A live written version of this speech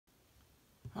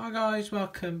Hi guys,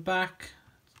 welcome back.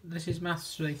 This is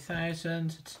Maths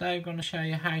 3000. Today I'm going to show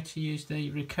you how to use the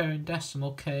recurring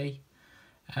decimal key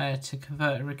to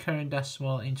convert a recurring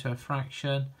decimal into a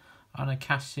fraction on a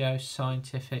Casio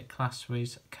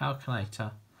Classwiz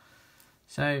calculator.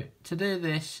 So to do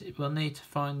this, we'll need to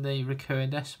find the recurring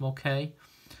decimal key,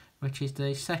 which is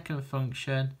the second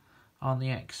function on the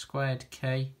x squared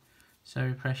key. So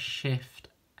we press Shift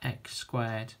x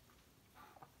squared.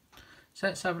 So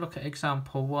let's have a look at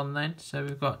example 1 then. So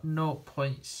we've got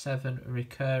 0.7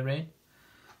 recurring.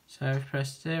 So we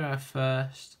press 0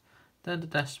 first, then the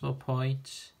decimal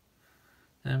point,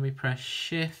 then we press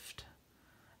Shift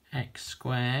x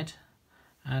squared,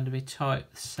 and we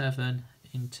type 7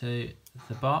 into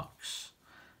the box.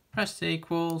 Press the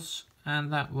equals,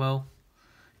 and that will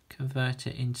convert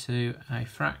it into a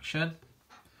fraction.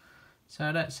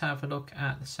 So let's have a look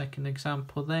at the second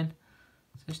example then.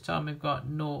 This time we've got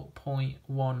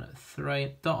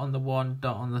 0.13, dot on the 1,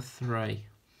 dot on the 3.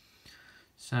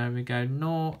 So we go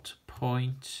 0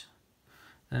 point,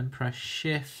 then press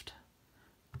Shift,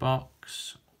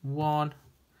 box 1,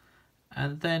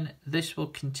 and then this will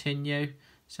continue.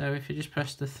 So if you just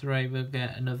press the 3, we'll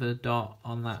get another dot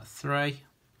on that 3.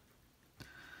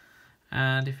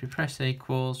 And if we press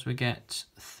equals, we get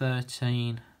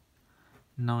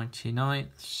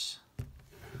 13/99.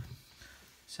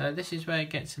 So this is where it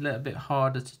gets a little bit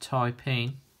harder to type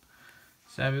in.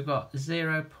 So we've got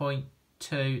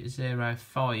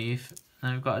 0.205,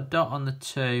 and we've got a dot on the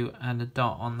 2 and a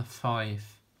dot on the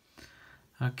 5.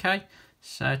 Okay,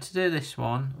 so to do this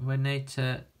one, we need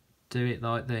to do it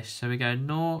like this. So we go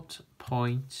 0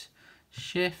 point,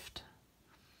 Shift,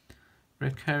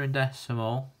 recurring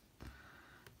decimal,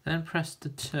 then press the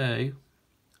 2,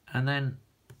 and then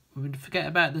we forget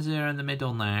about the 0 in the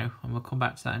middle now, and we'll come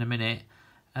back to that in a minute.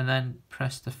 And then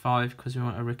press the 5 because we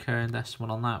want a recurring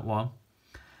decimal on that one.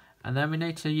 And then we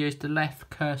need to use the left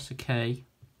cursor key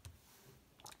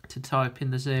to type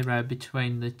in the 0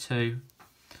 between the two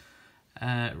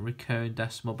recurring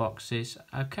decimal boxes.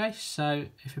 Okay, so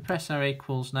if we press our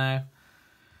equals now,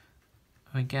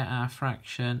 we get our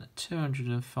fraction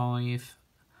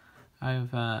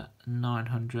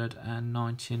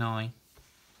 205/999.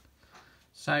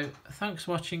 So thanks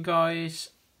for watching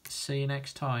guys, see you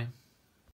next time.